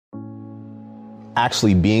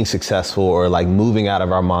actually being successful or like moving out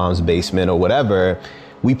of our mom's basement or whatever,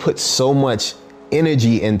 we put so much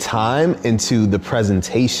energy and time into the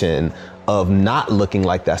presentation of not looking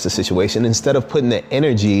like that's the situation, instead of putting the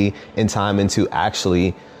energy and time into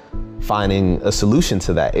actually finding a solution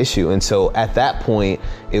to that issue. And so at that point,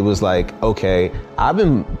 it was like, okay, I've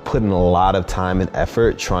been putting a lot of time and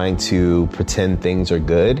effort trying to pretend things are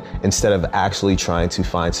good instead of actually trying to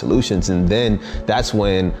find solutions. And then that's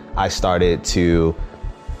when I started to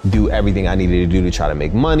do everything I needed to do to try to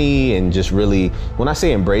make money, and just really, when I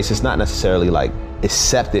say embrace, it's not necessarily like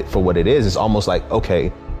accept it for what it is. It's almost like,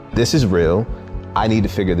 okay, this is real. I need to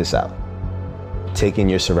figure this out. Take in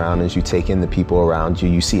your surroundings, you take in the people around you,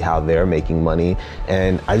 you see how they're making money.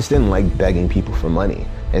 And I just didn't like begging people for money.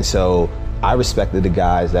 And so I respected the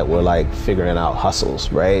guys that were like figuring out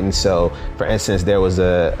hustles, right? And so, for instance, there was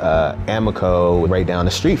a Amoco right down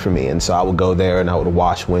the street from me. And so I would go there and I would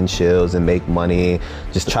wash windshields and make money,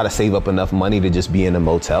 just try to save up enough money to just be in a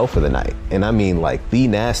motel for the night. And I mean like the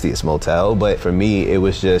nastiest motel, but for me, it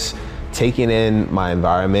was just taking in my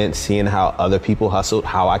environment, seeing how other people hustled,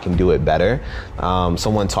 how I can do it better.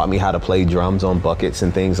 Someone taught me how to play drums on buckets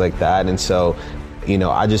and things like that. And so, you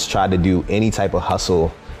know, I just tried to do any type of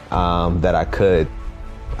hustle that I could.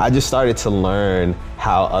 I just started to learn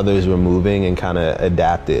how others were moving and kind of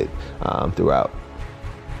adapt it throughout.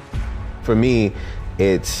 For me,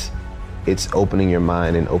 it's opening your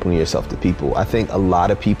mind and opening yourself to people. I think a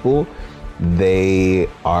lot of people, they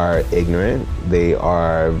are ignorant. They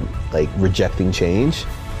are like rejecting change.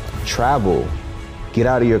 Travel, get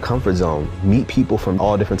out of your comfort zone, meet people from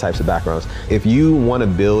all different types of backgrounds. If you want to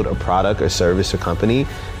build a product or service or company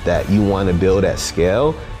that you want to build at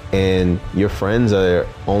scale, and your friends are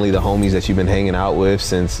only the homies that you've been hanging out with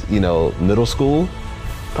since, you know, middle school,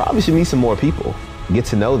 probably should meet some more people, get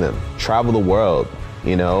to know them, travel the world,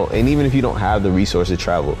 you know, and even if you don't have the resources to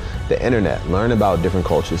travel, the internet, learn about different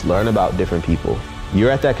cultures, learn about different people. You're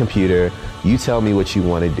at that computer, you tell me what you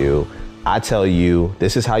want to do, I tell you,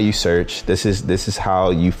 this is how you search, this is how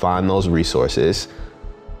you find those resources.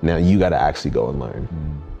 Now you got to actually go and learn.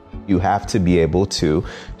 You have to be able to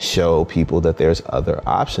show people that there's other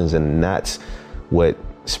options, and that's what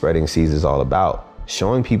spreading seeds is all about.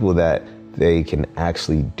 Showing people that they can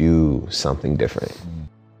actually do something different.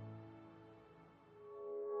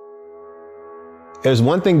 There's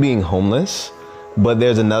one thing being homeless, but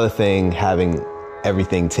there's another thing having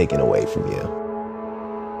everything taken away from you.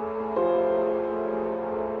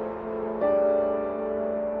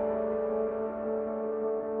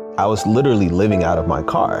 I was literally living out of my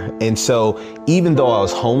car. And so even though I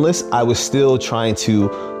was homeless, I was still trying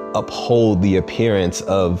to uphold the appearance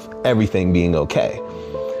of everything being okay.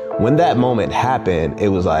 When that moment happened, it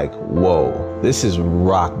was like, whoa, this is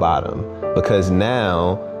rock bottom, because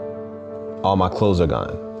now all my clothes are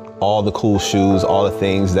gone. All the cool shoes, all the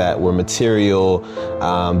things that were material,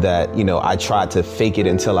 that, you know, I tried to fake it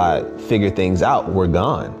until I figured things out, were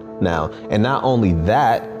gone now. And not only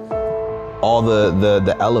that, all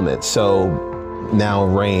the elements. So now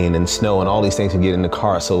rain and snow and all these things can get in the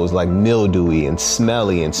car. So it was like mildewy and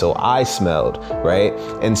smelly. And so I smelled, right?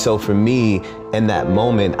 And so for me, in that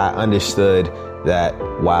moment, I understood that,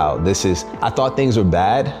 wow, I thought things were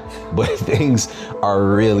bad, but things are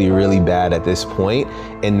really, really bad at this point.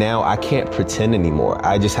 And now I can't pretend anymore.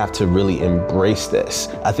 I just have to really embrace this.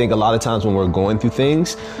 I think a lot of times when we're going through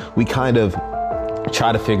things, we kind of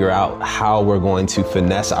try to figure out how we're going to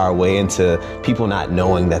finesse our way into people not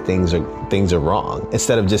knowing that things are wrong,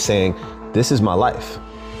 instead of just saying, this is my life.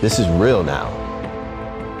 This is real now.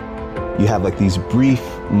 You have like these brief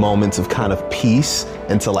moments of kind of peace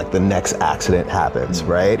until like the next accident happens,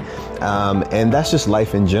 right? And that's just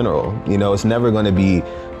life in general. You know, it's never going to be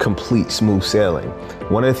complete smooth sailing.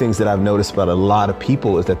 One of the things that I've noticed about a lot of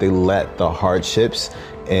people is that they let the hardships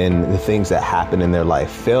and the things that happen in their life,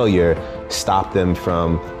 failure, stop them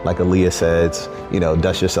from, like Aaliyah says, you know,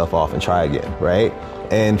 dust yourself off and try again, right?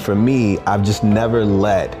 And for me, I've just never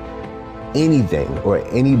let anything or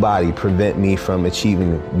anybody prevent me from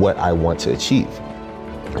achieving what I want to achieve.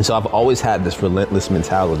 And so I've always had this relentless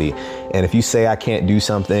mentality. And if you say I can't do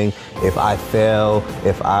something, if I fail,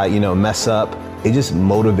 if I, mess up, it just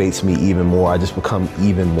motivates me even more. I just become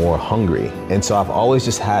even more hungry. And so I've always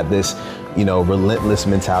just had this, relentless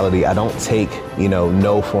mentality. I don't take,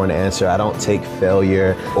 no for an answer. I don't take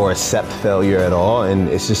failure or accept failure at all. And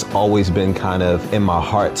it's just always been kind of in my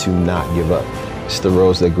heart to not give up. It's the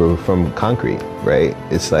rose that grew from concrete, right?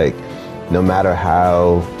 It's like, no matter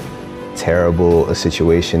how terrible a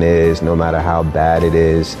situation is, no matter how bad it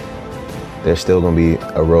is, there's still gonna be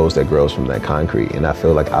a rose that grows from that concrete. And I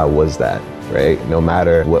feel like I was that. right? No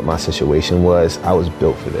matter what my situation was, I was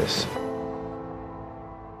built for this.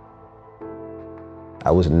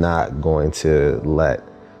 I was not going to let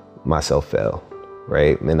myself fail,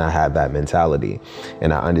 right? And I had that mentality.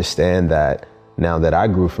 And I understand that now that I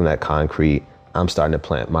grew from that concrete, I'm starting to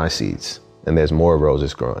plant my seeds, and there's more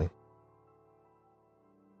roses growing.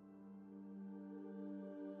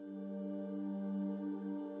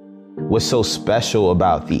 What's so special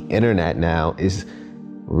about the internet now is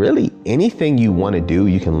really anything you want to do,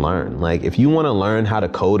 you can learn. Like if you want to learn how to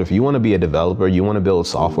code, if you want to be a developer, you want to build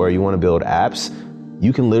software, you want to build apps,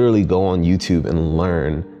 you can literally go on YouTube and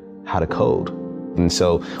learn how to code. And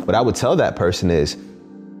so what I would tell that person is,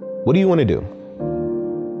 what do you want to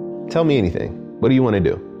do? Tell me anything. What do you want to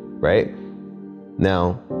do? Right?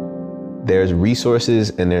 Now, there's resources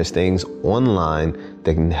and there's things online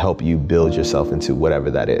that can help you build yourself into whatever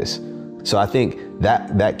that is. So I think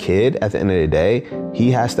that kid at the end of the day,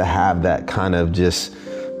 he has to have that kind of just,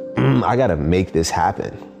 I got to make this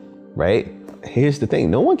happen, right? Here's the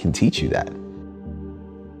thing. No one can teach you that.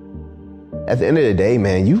 At the end of the day,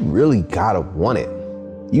 man, you really got to want it.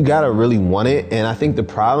 You got to really want it. And I think the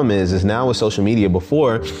problem is now with social media.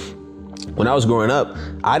 Before, when I was growing up,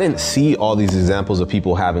 I didn't see all these examples of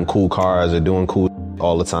people having cool cars or doing cool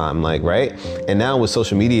all the time, like, right? And now with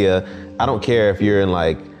social media, I don't care if you're in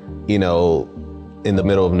like, you know, in the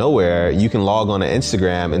middle of nowhere, you can log on to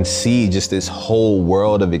Instagram and see just this whole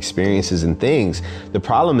world of experiences and things. The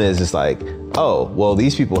problem is, it's like, oh, well,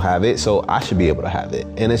 these people have it, so I should be able to have it.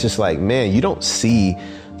 And it's just like, man, you don't see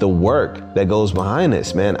the work that goes behind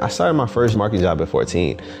this, man. I started my first marketing job at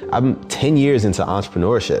 14. I'm 10 years into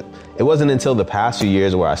entrepreneurship. It wasn't until the past few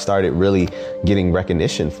years where I started really getting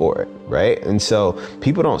recognition for it, right? And so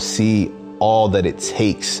people don't see all that it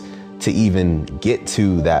takes to even get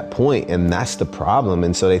to that point, and that's the problem.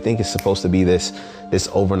 And so they think it's supposed to be this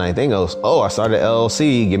overnight thing. Oh, I started an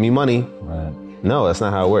LLC, give me money. Right. No, that's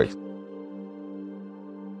not how it works.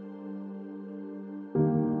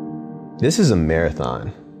 This is a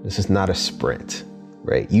marathon. This is not a sprint,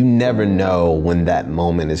 right? You never know when that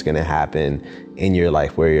moment is going to happen in your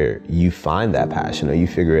life where you find that passion or you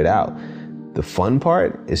figure it out. The fun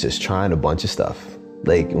part is just trying a bunch of stuff.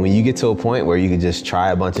 Like when you get to a point where you can just try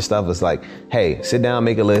a bunch of stuff, it's like, hey, sit down,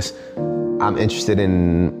 make a list. I'm interested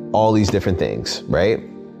in all these different things, right?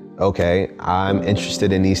 Okay, I'm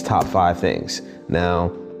interested in these top 5 things.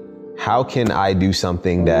 Now, how can I do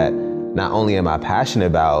something that not only am I passionate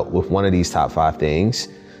about with one of these top 5 things,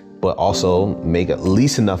 but also make at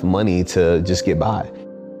least enough money to just get by?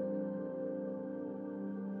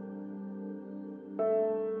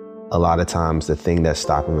 A lot of times the thing that's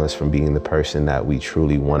stopping us from being the person that we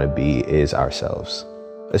truly want to be is ourselves.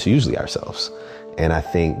 It's usually ourselves. And I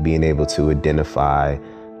think being able to identify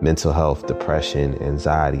mental health, depression,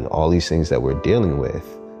 anxiety, all these things that we're dealing with,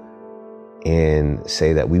 and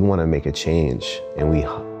say that we want to make a change and we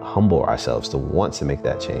humble ourselves to want to make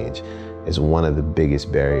that change is one of the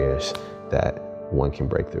biggest barriers that one can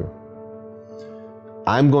break through.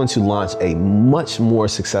 I'm going to launch a much more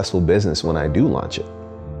successful business when I do launch it.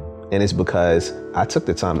 And it's because I took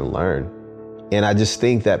the time to learn. And I just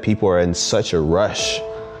think that people are in such a rush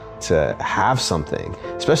to have something,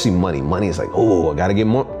 especially money. Money is like, oh, I gotta get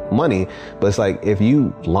more money. But it's like, if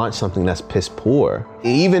you launch something that's piss poor,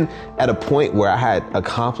 even at a point where I had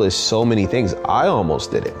accomplished so many things, I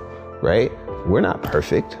almost did it, right? We're not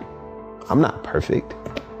perfect. I'm not perfect.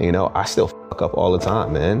 You know, I still fuck up all the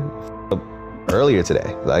time, man. Earlier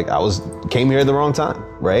today, like came here at the wrong time,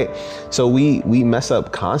 right? So we mess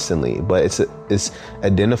up constantly, but it's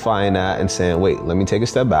identifying that and saying, wait, let me take a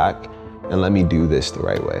step back and let me do this the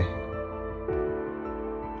right way.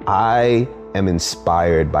 I am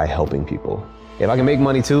inspired by helping people. If I can make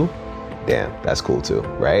money too, damn, that's cool too,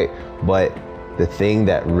 right? But the thing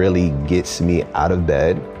that really gets me out of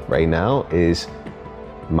bed right now is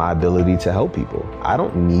my ability to help people. I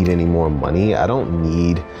don't need any more money. I don't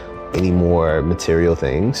need any more material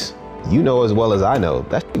things. You know as well as I know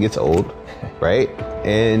that shit gets old, right?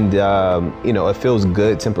 And you know, it feels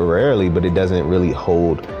good temporarily, but it doesn't really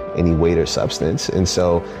hold any weight or substance. And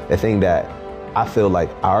so the thing that I feel like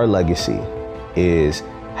our legacy is,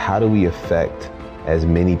 how do we affect as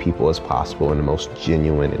many people as possible in the most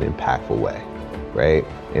genuine and impactful way, right?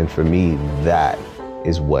 And for me, that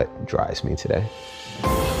is what drives me today.